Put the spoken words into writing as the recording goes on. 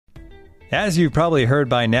As you've probably heard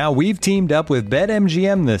by now, we've teamed up with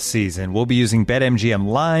BetMGM this season. We'll be using BetMGM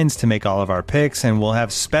lines to make all of our picks, and we'll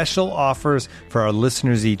have special offers for our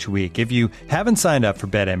listeners each week. If you haven't signed up for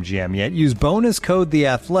BetMGM yet, use bonus code The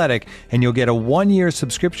Athletic, and you'll get a 1-year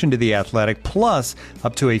subscription to The Athletic, plus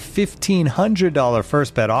up to a $1,500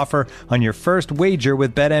 first bet offer on your first wager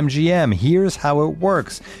with BetMGM. Here's how it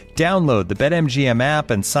works. Download the BetMGM app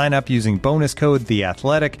and sign up using bonus code The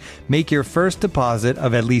Athletic. Make your first deposit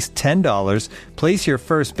of at least $10. Place your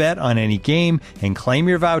first bet on any game and claim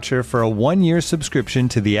your voucher for a 1-year subscription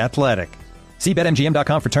to The Athletic. See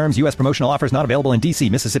BetMGM.com for terms. U.S. promotional offers not available in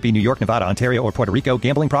D.C., Mississippi, New York, Nevada, Ontario, or Puerto Rico.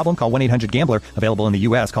 Gambling problem? Call 1-800-GAMBLER. Available in the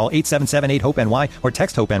U.S. Call 877-8-HOPE-NY or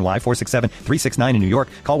text HOPE-NY 467-369 in New York.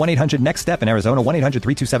 Call 1-800-NEXT-STEP in Arizona.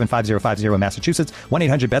 1-800-327-5050 in Massachusetts.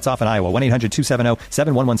 1-800-BETS-OFF in Iowa.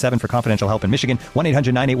 1-800-270-7117 for confidential help in Michigan.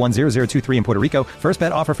 1-800-981-0023 in Puerto Rico. First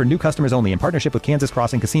bet offer for new customers only in partnership with Kansas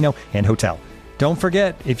Crossing Casino and Hotel. Don't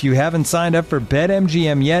forget, if you haven't signed up for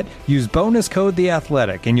BetMGM yet, use bonus code The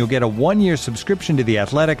Athletic, and you'll get a 1-year subscription to The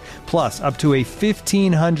Athletic, plus up to a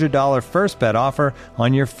 $1,500 first bet offer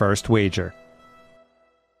on your first wager.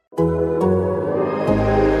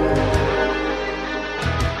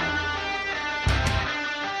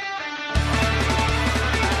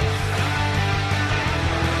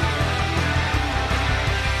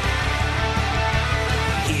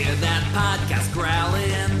 Hear that podcast growling.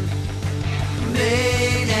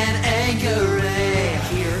 Main and angry.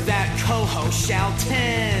 Hear that co-host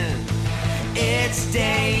shouting. It's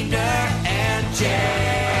Daner and Jay.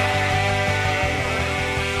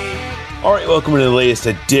 All right, welcome to the latest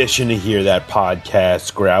edition to Hear That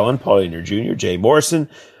Podcast Growling. Paul Daner Jr., Jay Morrison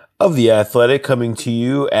of The Athletic, coming to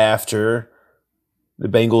you after the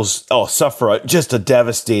Bengals suffer just a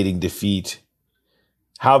devastating defeat.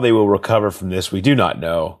 How they will recover from this, we do not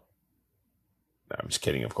know. I'm just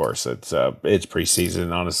kidding, of course. It's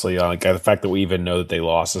preseason, honestly. The fact that we even know that they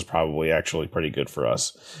lost is probably actually pretty good for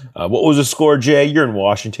us. What was the score, Jay? You're in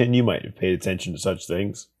Washington. You might have paid attention to such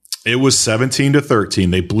things. It was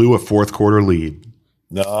 17-13. They blew a fourth quarter lead.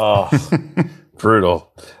 Oh,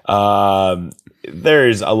 brutal.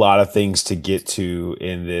 There's a lot of things to get to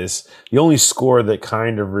in this. The only score that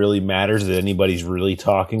kind of really matters that anybody's really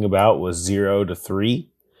talking about was 0-3.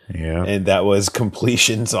 Yeah. And that was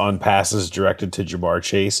completions on passes directed to Ja'Marr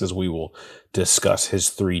Chase, as we will discuss his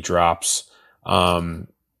 3 drops. A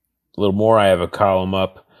little more. I have a column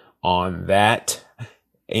up on that.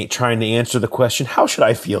 Trying to answer the question, how should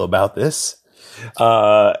I feel about this?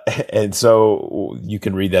 And so you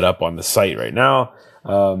can read that up on the site right now.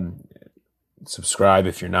 Subscribe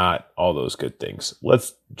if you're not, all those good things.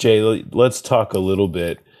 Let's talk a little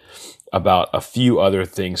bit about a few other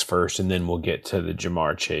things first, and then we'll get to the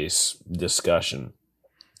Ja'Marr Chase discussion.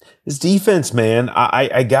 This defense, man,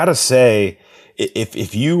 I gotta say,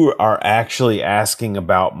 if you are actually asking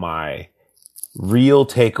about my real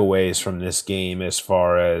takeaways from this game as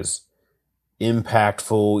far as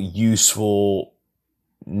impactful, useful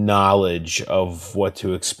knowledge of what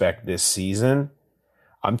to expect this season,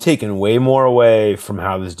 I'm taking way more away from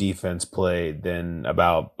how this defense played than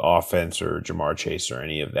about offense or Ja'Marr Chase or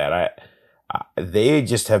any of that. They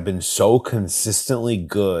just have been so consistently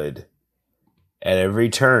good at every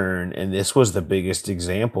turn, and this was the biggest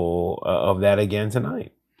example of that again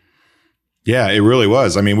tonight. Yeah, it really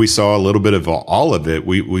was. I mean, we saw a little bit of all of it.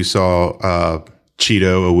 We saw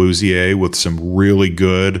Cheeto Awuzie with some really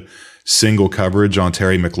good single coverage on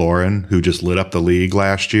Terry McLaurin, who just lit up the league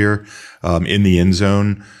last year in the end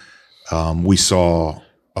zone. We saw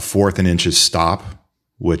a 4th and inches stop,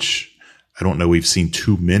 which I don't know we've seen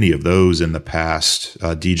too many of those in the past.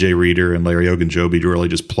 DJ Reader and Larry Ogunjobi really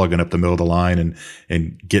just plugging up the middle of the line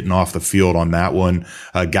and getting off the field on that one.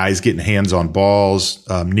 Guys getting hands on balls,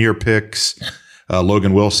 near picks.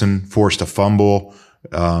 Logan Wilson forced a fumble.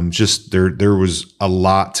 Just there was a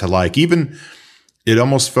lot to like. Even it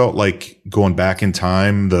almost felt like going back in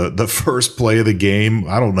time, the first play of the game,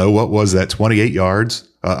 I don't know, what was that, 28 yards?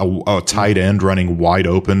 A tight end running wide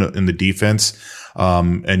open in the defense.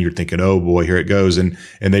 And you're thinking, oh boy, here it goes. And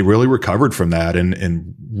they really recovered from that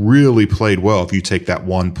and really played well. If you take that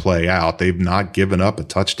one play out, they've not given up a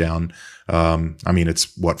touchdown. I mean, it's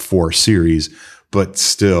 4 series, but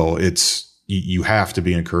still you have to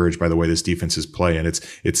be encouraged by the way this defense is playing.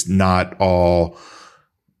 It's not all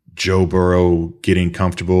Joe Burrow getting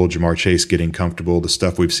comfortable, Ja'Marr Chase getting comfortable, the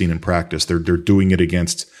stuff we've seen in practice. They're doing it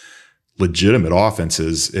against legitimate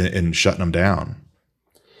offenses and shutting them down.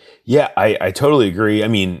 Yeah, I totally agree. I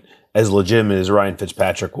mean, as legitimate as Ryan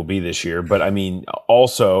Fitzpatrick will be this year, but I mean,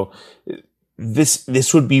 also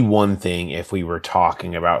this would be one thing if we were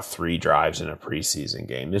talking about 3 drives in a preseason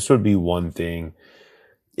game. This would be one thing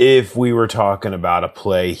if we were talking about a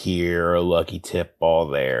play here, a lucky tip ball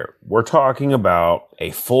there. We're talking about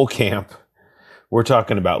a full camp. We're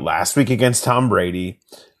talking about last week against Tom Brady.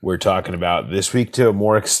 We're talking about this week to a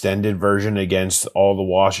more extended version against all the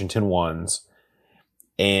Washington ones,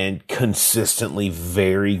 and consistently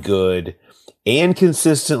very good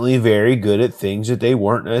at things that they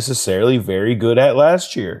weren't necessarily very good at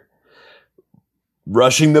last year.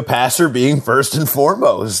 Rushing the passer being first and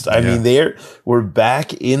foremost. I mean, we're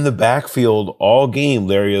back in the backfield all game.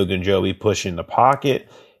 Larry Ogunjobi pushing the pocket.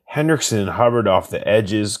 Hendrickson and Hubbard off the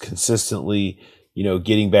edges consistently,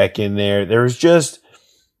 getting back in there. There's just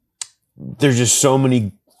so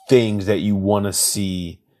many things that you want to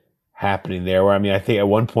see happening there. Where, I think at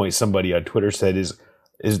one point somebody on Twitter said, is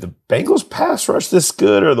the Bengals pass rush this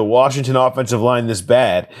good or the Washington offensive line this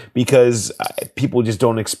bad? Because people just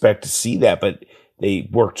don't expect to see that, but they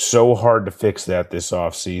worked so hard to fix that this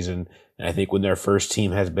offseason. And I think when their first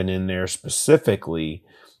team has been in there specifically,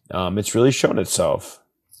 it's really shown itself.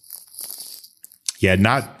 Yeah,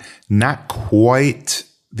 not quite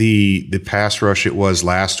the pass rush it was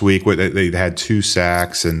last week. They had 2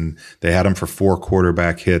 sacks and they had them for 4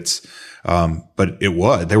 quarterback hits. But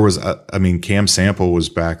there was Cam Sample was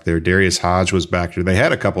back there. Darius Hodge was back there. They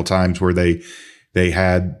had a couple times where they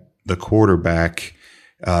had the quarterback,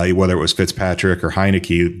 whether it was Fitzpatrick or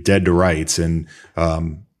Heineke, dead to rights. And,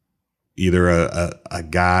 either a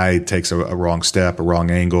guy takes a wrong step, a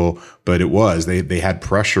wrong angle, but they had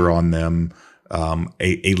pressure on them,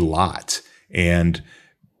 a lot. And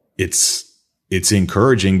it's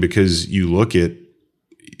encouraging because you look at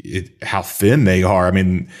how thin they are. I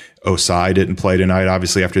mean, Osai didn't play tonight,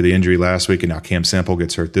 obviously, after the injury last week, and now Cam Sample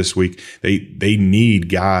gets hurt this week. They need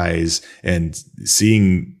guys, and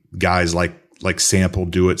seeing guys like Sample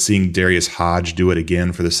do it, seeing Darius Hodge do it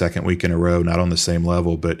again for the second week in a row, not on the same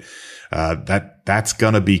level, but that's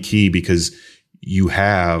going to be key because you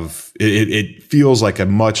have it feels like a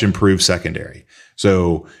much improved secondary.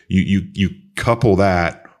 So you couple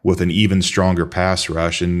that with an even stronger pass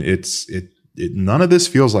rush, and none of this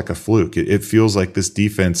feels like a fluke. It feels like this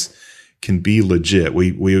defense can be legit.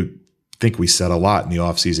 We think we said a lot in the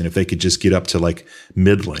offseason. If they could just get up to like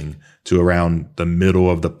middling to around the middle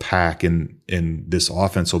of the pack, and this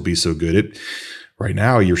offense will be so good. Right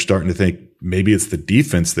now, you're starting to think maybe it's the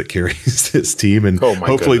defense that carries this team, and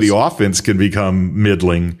hopefully the offense can become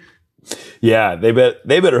middling. Yeah, they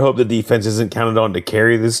better hope the defense isn't counted on to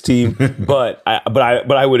carry this team. but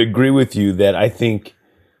I would agree with you that I think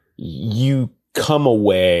you come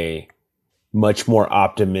away much more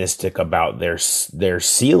optimistic about their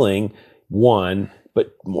ceiling, one,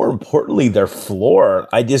 but more importantly, their floor.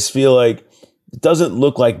 I just feel like it doesn't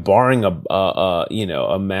look like, barring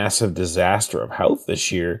a massive disaster of health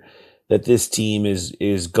this year, that this team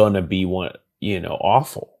is gonna be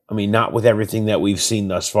awful. I mean, not with everything that we've seen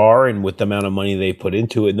thus far and with the amount of money they put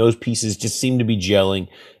into it. And those pieces just seem to be gelling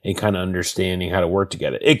and kind of understanding how to work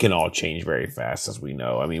together. It can all change very fast, as we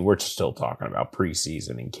know. I mean, we're still talking about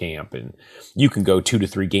preseason and camp, and you can go 2 to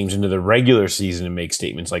 3 games into the regular season and make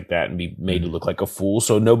statements like that and be made to look like a fool.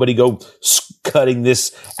 So nobody go cutting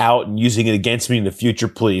this out and using it against me in the future,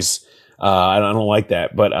 please. I don't like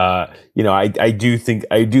that. But, I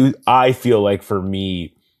feel like for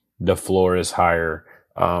me, the floor is higher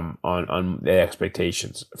on the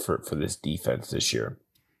expectations for this defense this year.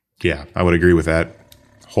 Yeah, I would agree with that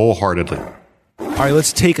wholeheartedly. All right,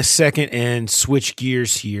 let's take a second and switch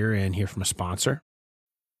gears here and hear from a sponsor.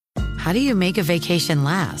 How do you make a vacation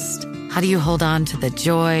last? How do you hold on to the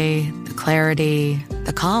joy, the clarity,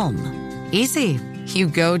 the calm? Easy. You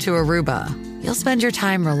go to Aruba. You'll spend your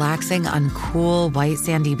time relaxing on cool, white,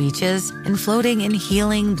 sandy beaches and floating in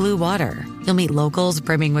healing blue water. You'll meet locals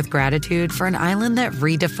brimming with gratitude for an island that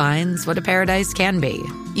redefines what a paradise can be.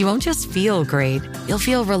 You won't just feel great, you'll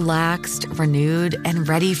feel relaxed, renewed, and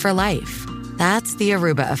ready for life. That's the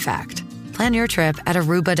Aruba effect. Plan your trip at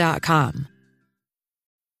Aruba.com.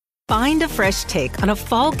 Find a fresh take on a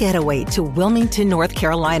fall getaway to Wilmington, North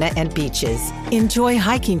Carolina and beaches. Enjoy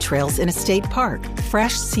hiking trails in a state park,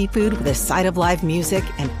 fresh seafood with a side of live music,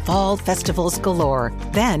 and fall festivals galore.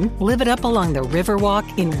 Then live it up along the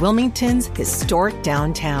Riverwalk in Wilmington's historic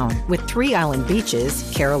downtown. With 3 island beaches,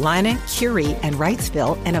 Carolina, Curie, and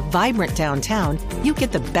Wrightsville, and a vibrant downtown, you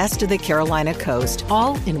get the best of the Carolina coast,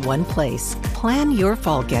 all in one place. Plan your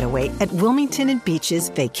fall getaway at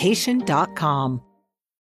WilmingtonandBeachesVacation.com.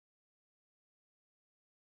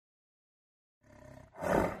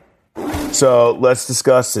 So let's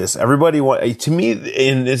discuss this. Everybody to me,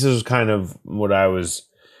 and this is kind of what I was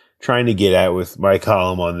trying to get at with my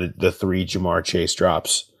column on the 3 Ja'Marr Chase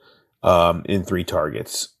drops in 3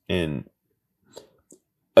 targets. And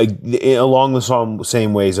along the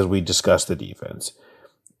same ways as we discussed the defense.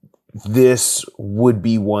 This would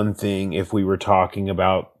be one thing if we were talking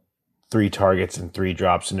about 3 targets and 3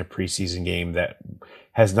 drops in a preseason game that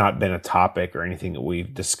has not been a topic or anything that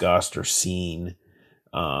we've discussed or seen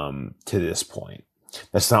to this point.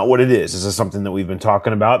 That's not what it is. This is something that we've been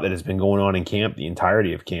talking about that has been going on in camp, the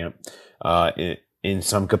entirety of camp, in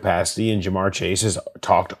some capacity. And Ja'Marr Chase has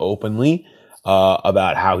talked openly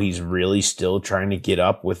about how he's really still trying to get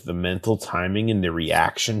up with the mental timing and the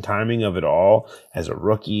reaction timing of it all as a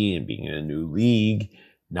rookie and being in a new league,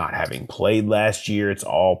 not having played last year. It's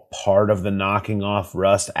all part of the knocking off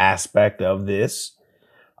rust aspect of this.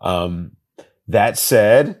 That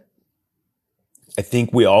said, I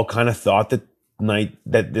think we all kind of thought that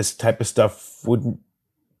this type of stuff wouldn't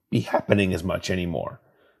be happening as much anymore.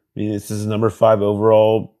 I mean, this is a number 5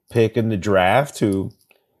 overall pick in the draft who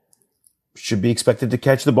should be expected to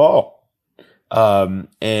catch the ball.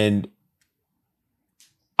 And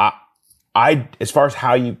I, as far as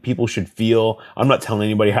how people should feel, I'm not telling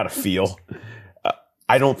anybody how to feel.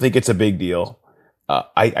 I don't think it's a big deal.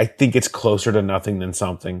 I think it's closer to nothing than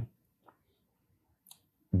something.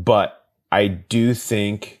 But I do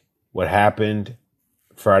think what happened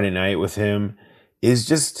Friday night with him is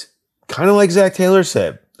just kind of like Zach Taylor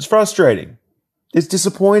said. It's frustrating. It's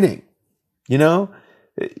disappointing. You know,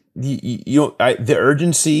 the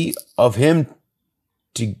urgency of him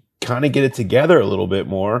to kind of get it together a little bit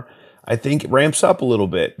more, I think ramps up a little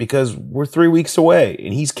bit because we're 3 weeks away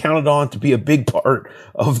and he's counted on to be a big part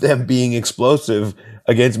of them being explosive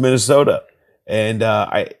against Minnesota. And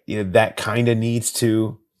that kind of needs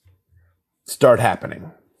to start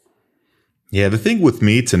happening. Yeah, the thing with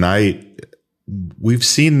me tonight, we've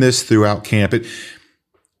seen this throughout camp.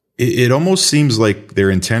 It almost seems like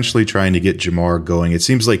they're intentionally trying to get Ja'Marr going. It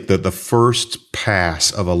seems like the first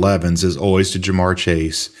pass of 11s is always to Ja'Marr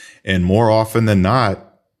Chase, and more often than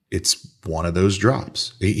not, it's one of those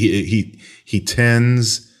drops. He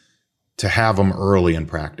tends to have them early in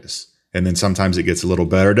practice, and then sometimes it gets a little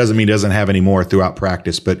better. It doesn't mean he doesn't have any more throughout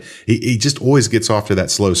practice, but he just always gets off to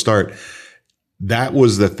that slow start. That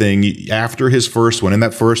was the thing after his first one. In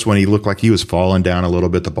that first one, he looked like he was falling down a little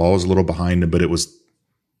bit. The ball was a little behind him, but it was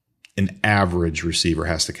an average receiver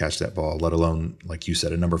has to catch that ball, let alone, like you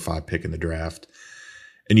said, a number 5 pick in the draft.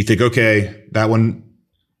 And you think, okay, that one,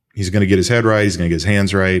 he's going to get his head right. He's going to get his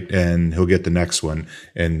hands right, and he'll get the next one.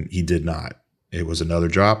 And he did not. It was another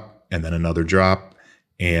drop and then another drop.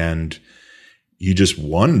 And you just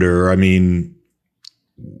wonder, I mean,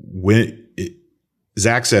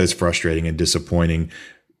 Zach said it's frustrating and disappointing.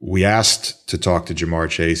 We asked to talk to Ja'Marr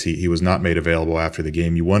Chase. He was not made available after the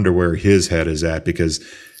game. You wonder where his head is at because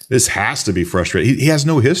this has to be frustrating. He has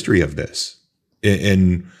no history of this.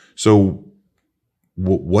 And so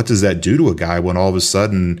what does that do to a guy when all of a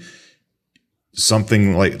sudden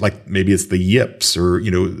something like maybe it's the yips or,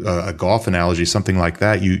 a golf analogy, something like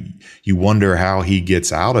that. You wonder how he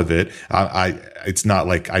gets out of it. It's not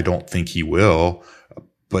like I don't think he will,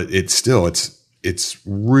 but it's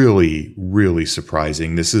really, really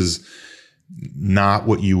surprising. This is not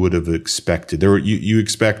what you would have expected. You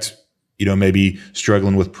expect, maybe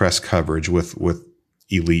struggling with press coverage with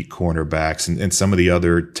elite cornerbacks and some of the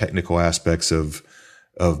other technical aspects of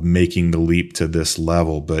making the leap to this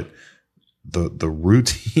level. But the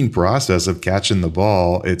routine process of catching the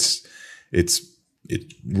ball, it's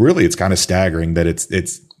kind of staggering that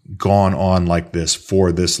it's gone on like this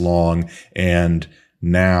for this long. And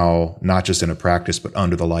now, not just in a practice, but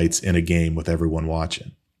under the lights in a game with everyone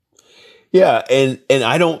watching. Yeah. And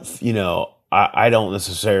I don't, I don't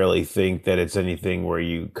necessarily think that it's anything where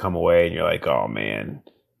you come away and you're like, oh man,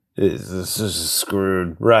 this is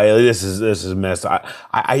screwed, right? This is messed up.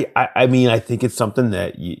 I mean, I think it's something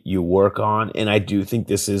that you work on. And I do think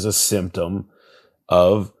this is a symptom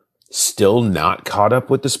of still not caught up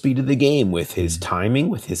with the speed of the game, with his timing,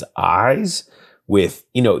 with his eyes, with,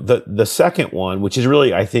 the second one, which is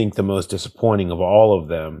really, I think, the most disappointing of all of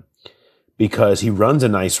them, because he runs a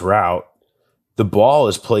nice route. The ball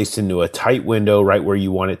is placed into a tight window right where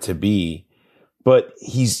you want it to be, but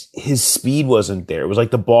his speed wasn't there. It was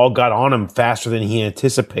like the ball got on him faster than he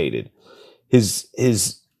anticipated. His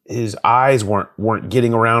eyes weren't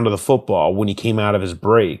getting around to the football when he came out of his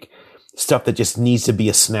break. Stuff that just needs to be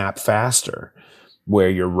a snap faster, where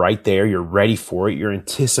you're right there, you're ready for it, you're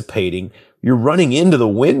anticipating. You're running into the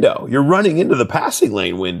window. You're running into the passing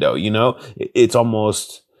lane window. It's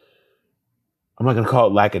almost, I'm not going to call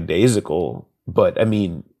it lackadaisical, but I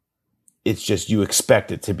mean, it's just, you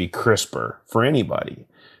expect it to be crisper for anybody.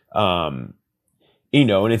 You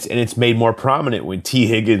know, and it's made more prominent when T.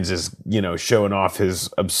 Higgins is, you know, showing off his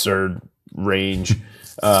absurd range,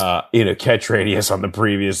 catch radius on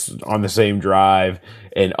the same drive,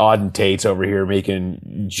 and Auden Tate's over here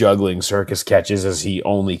making juggling circus catches as he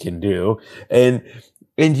only can do. And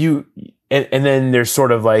then there's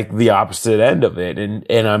sort of like the opposite end of it.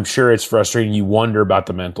 And I'm sure it's frustrating. You wonder about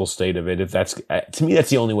the mental state of it. If that's, to me, that's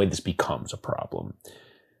the only way this becomes a problem.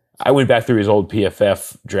 I went back through his old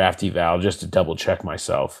PFF draft eval just to double check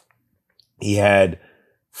myself. He had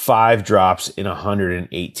 5 drops in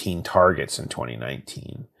 118 targets in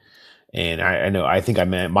 2019. And I think I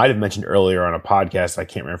might have mentioned earlier on a podcast, I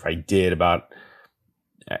can't remember if I did, about,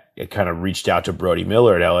 I kind of reached out to Brody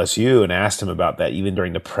Miller at LSU and asked him about that even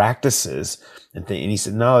during the practices. And he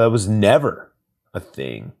said, no, that was never a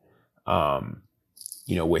thing,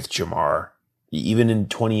 with Ja'Marr, even in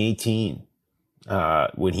 2018.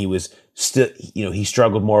 When he was still, he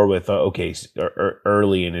struggled more with,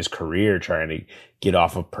 early in his career trying to get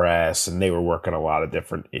off of press, and they were working a lot of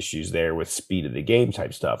different issues there with speed of the game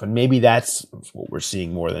type stuff. And maybe that's what we're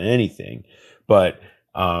seeing more than anything, but,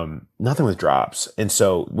 nothing with drops. And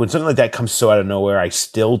so when something like that comes so out of nowhere, I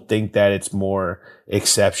still think that it's more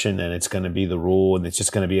exception than it's going to be the rule. And it's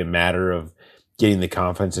just going to be a matter of getting the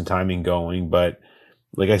confidence and timing going. But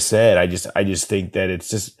like I said, I just think that it's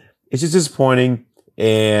just disappointing,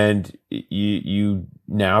 and you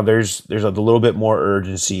now there's a little bit more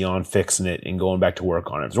urgency on fixing it and going back to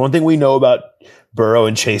work on it. There's one thing we know about Burrow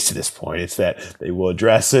and Chase to this point. It's that they will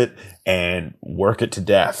address it and work it to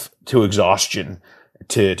death, to exhaustion,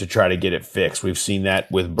 to try to get it fixed. We've seen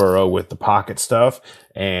that with Burrow with the pocket stuff,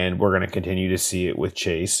 and we're going to continue to see it with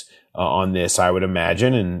Chase on this, I would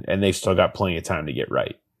imagine, and they've still got plenty of time to get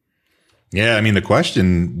right. Yeah, I mean, the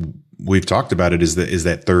question, we've talked about it, is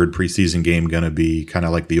that third preseason game going to be kind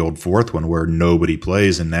of like the old fourth one where nobody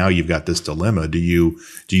plays, and now you've got this dilemma. Do you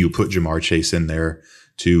put Ja'Marr Chase in there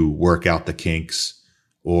to work out the kinks,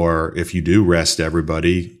 or if you do rest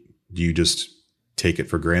everybody, do you just take it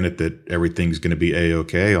for granted that everything's going to be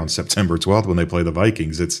A-okay on September 12th when they play the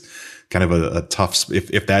Vikings? It's kind of a tough,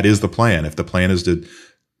 if that is the plan, if the plan is to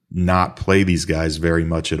not play these guys very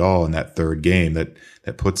much at all in that third game, that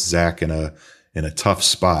puts Zach in a tough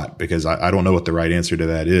spot, because I don't know what the right answer to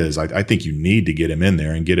that is. I think you need to get him in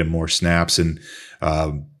there and get him more snaps. And,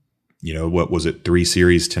 what was it? 3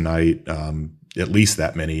 series tonight, at least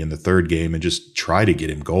that many in the third game, and just try to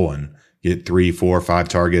get him going, get 3, 4, 5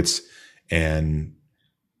 targets, and,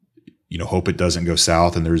 hope it doesn't go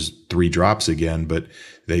south and there's 3 drops again. But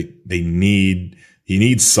he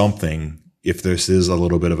needs something. If this is a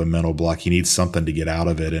little bit of a mental block, he needs something to get out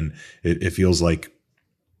of it. And it feels like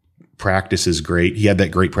practice is great. He had that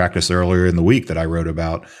great practice earlier in the week that I wrote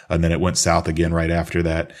about, and then it went south again right after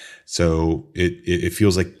that. So it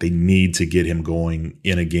feels like they need to get him going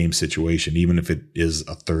in a game situation, even if it is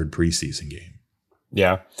a third preseason game.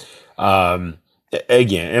 Yeah.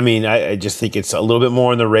 Again, I mean, I just think it's a little bit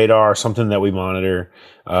more on the radar, something that we monitor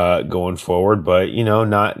going forward, but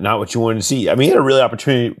not what you wanted to see. I mean, he had a really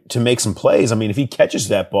opportunity to make some plays. I mean, if he catches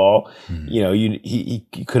that ball, he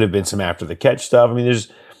could have been some after the catch stuff. I mean,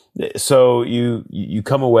 so you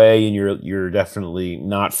come away and you're definitely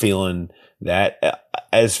not feeling that.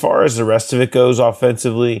 As far as the rest of it goes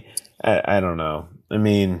offensively, I don't know. I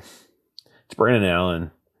mean, it's Brandon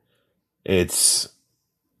Allen. It's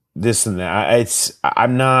this and that.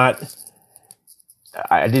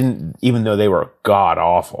 I didn't, even though they were god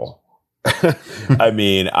awful. I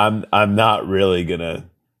mean, I'm not really gonna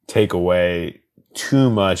take away too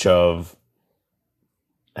much of,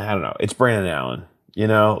 I don't know. It's Brandon Allen,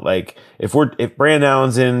 like if Brandon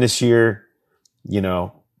Allen's in this year,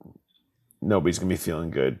 nobody's gonna be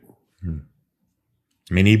feeling good.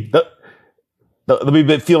 I mean, they'll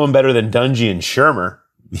be feeling better than Dungy and Shermer.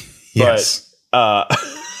 Yes.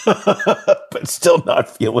 But still not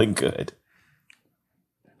feeling good.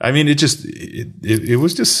 I mean, it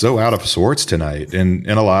was just so out of sorts tonight, and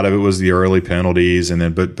a lot of it was the early penalties, and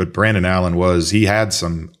then but Brandon Allen he had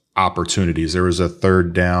some opportunities. There was a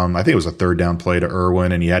third down, I think it was a third down play to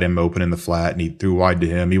Irwin, and he had him open in the flat, and he threw wide to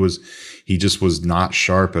him. He just was not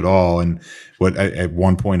sharp at all. And at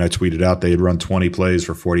one point I tweeted out they had run 20 plays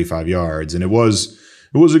for 45 yards, and it was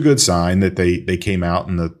a good sign that they came out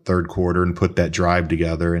in the third quarter and put that drive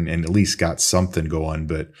together and at least got something going.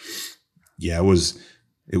 But yeah, it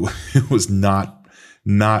was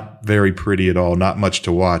not very pretty at all. Not much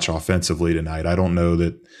to watch offensively tonight. I don't know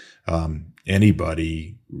that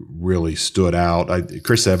anybody really stood out.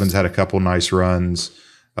 Chris Evans had a couple nice runs.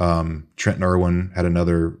 Trenton Irwin had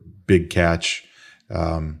another big catch.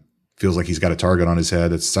 feels like he's got a target on his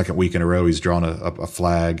head. It's the second week in a row he's drawn a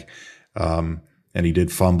flag, and he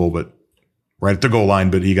did fumble, but right at the goal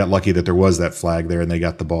line. But he got lucky that there was that flag there, and they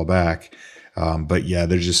got the ball back. But yeah, it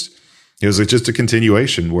was just a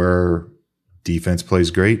continuation where defense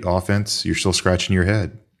plays great, offense you're still scratching your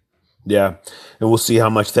head. Yeah, and we'll see how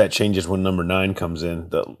much that changes when number 9 comes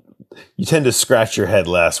in. You tend to scratch your head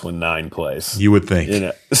less when 9 plays. You would think.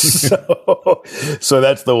 So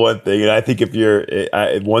that's the one thing. And I think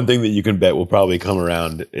if one thing that you can bet will probably come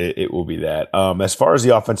around, it will be that. As far as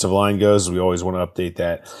the offensive line goes, we always want to update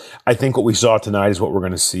that. I think what we saw tonight is what we're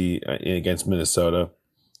going to see against Minnesota.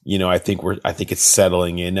 I think it's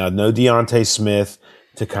settling in now. No Deontay Smith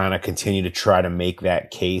to kind of continue to try to make that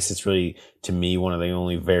case. It's really, to me, one of the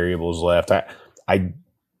only variables left. I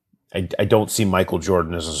don't see Michael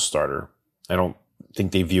Jordan as a starter. I don't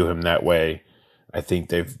think they view him that way. I think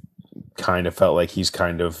they've kind of felt like he's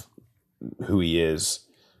kind of who he is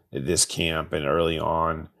at this camp and early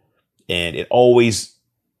on. And it always,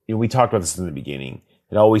 we talked about this in the beginning.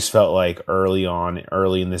 It always felt like early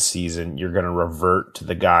in this season, you're going to revert to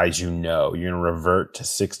the guys you know. You're going to revert to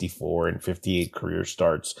 64 and 58 career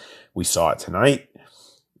starts. We saw it tonight.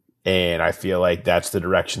 And I feel like that's the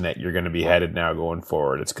direction that you're going to be headed now going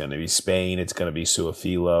forward. It's going to be Spain. It's going to be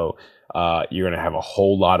Suafilo. You're going to have a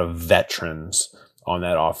whole lot of veterans on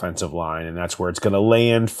that offensive line, and that's where it's going to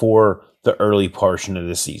land for the early portion of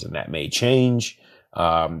the season. That may change.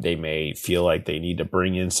 They may feel like they need to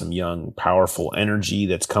bring in some young, powerful energy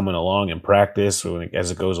that's coming along in practice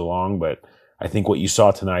as it goes along. But I think what you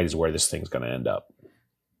saw tonight is where this thing's going to end up.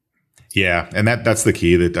 Yeah, and that's the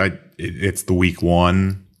key. It's the week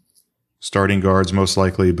 1 starting guards most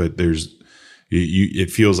likely, but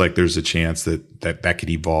it feels like there's a chance that could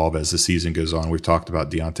evolve as the season goes on. We've talked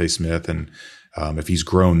about Deontay Smith, and if he's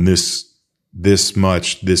grown this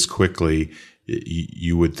much this quickly,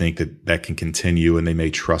 you would think that can continue, and they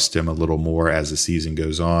may trust him a little more as the season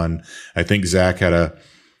goes on. I think Zach had a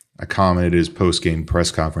comment at his post-game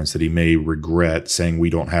press conference that he may regret saying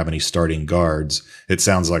we don't have any starting guards. It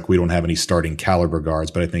sounds like we don't have any starting caliber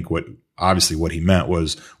guards, but I think what he meant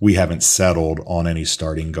was we haven't settled on any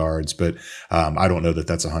starting guards. But I don't know that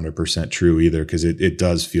that's 100% true either, because it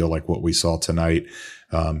does feel like what we saw tonight.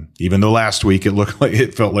 Even though last week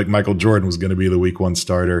it felt like Michael Jordan was going to be the week 1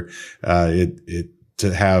 starter,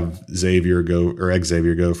 to have Xavier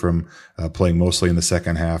go from playing mostly in the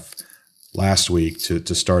second half last week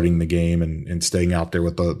to starting the game and staying out there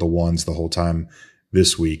with the ones the whole time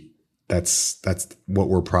this week. That's what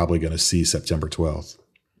we're probably going to see September 12th.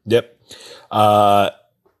 Yep.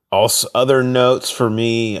 Also, other notes for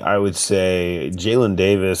me, I would say Jalen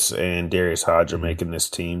Davis and Darius Hodge are making this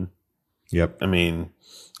team. Yep. I mean,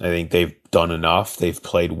 I think they've done enough. They've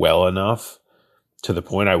played well enough to the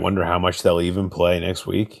point I wonder how much they'll even play next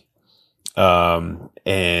week. And,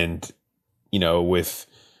 with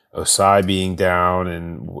Osai being down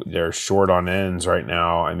and they're short on ends right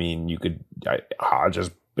now, I mean, Hodge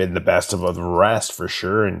has been the best of the rest for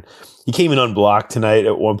sure. And he came in unblocked tonight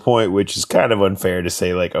at one point, which is kind of unfair to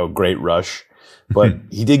say like, oh, great rush. But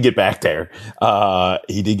he did get back there.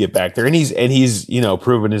 And he's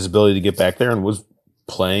proven his ability to get back there and was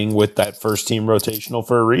playing with that first team rotational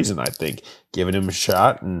for a reason, I think, giving him a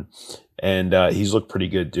shot. And he's looked pretty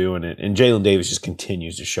good doing it. And Jalen Davis just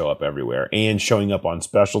continues to show up everywhere and showing up on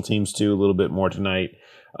special teams too a little bit more tonight,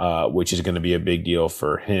 which is going to be a big deal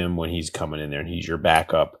for him when he's coming in there and he's your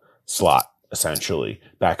backup slot, essentially,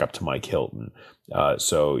 backup to Mike Hilton.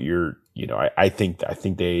 So I think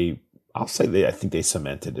they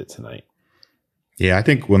cemented it tonight. Yeah, I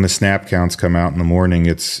think when the snap counts come out in the morning,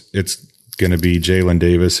 it's going to be Jalen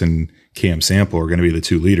Davis and Cam Sample are going to be the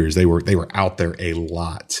 2 leaders. They were out there a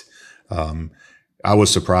lot. I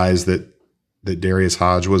was surprised that Darius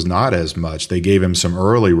Hodge was not as much. They gave him some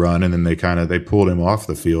early run, and then they pulled him off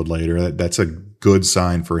the field later. That's a good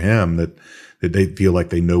sign for him that they feel like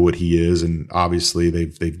they know what he is. And obviously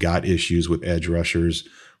they've got issues with edge rushers,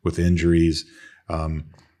 with injuries. I'm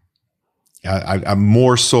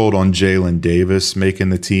more sold on Jalen Davis making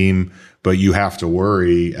the team, but you have to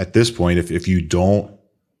worry at this point if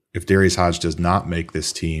Darius Hodge does not make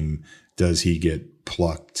this team, does he get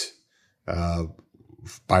plucked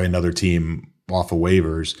by another team off of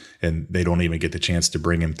waivers and they don't even get the chance to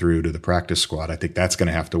bring him through to the practice squad? I think that's going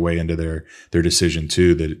to have to weigh into their decision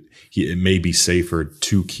too, that it may be safer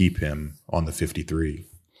to keep him on the 53.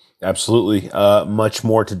 Absolutely. Much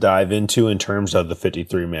more to dive into in terms of the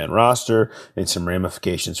 53-man roster and some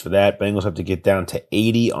ramifications for that. Bengals have to get down to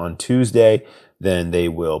 80 on Tuesday. Then they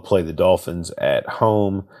will play the Dolphins at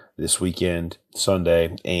home this weekend,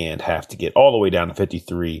 Sunday, and have to get all the way down to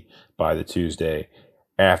 53 by the Tuesday.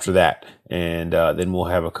 after that. And then we'll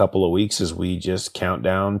have a couple of weeks as we just count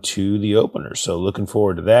down to the opener. So looking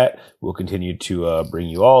forward to that. We'll continue to bring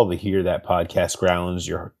you all the Hear That Podcast growlings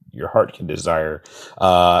your heart can desire.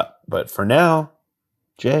 But for now,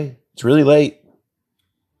 Jay, it's really late.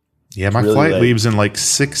 Yeah, my flight leaves in like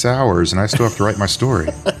 6 hours, and I still have to write my story.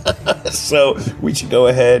 So we should go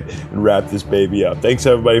ahead and wrap this baby up. Thanks,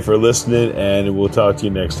 everybody, for listening, and we'll talk to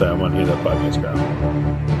you next time on Hear That Podcast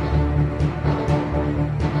Ground.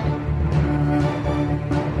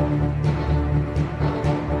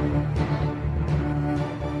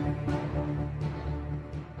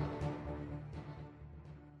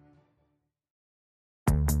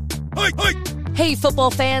 Hey, football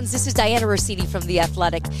fans, this is Diana Rossini from The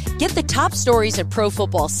Athletic. Get the top stories in pro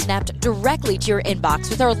football snapped directly to your inbox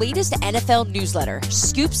with our latest NFL newsletter,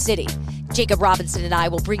 Scoop City. Jacob Robinson and I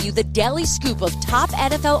will bring you the daily scoop of top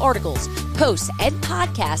NFL articles, posts, and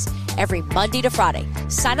podcasts every Monday to Friday.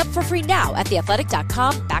 Sign up for free now at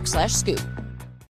theathletic.com/scoop.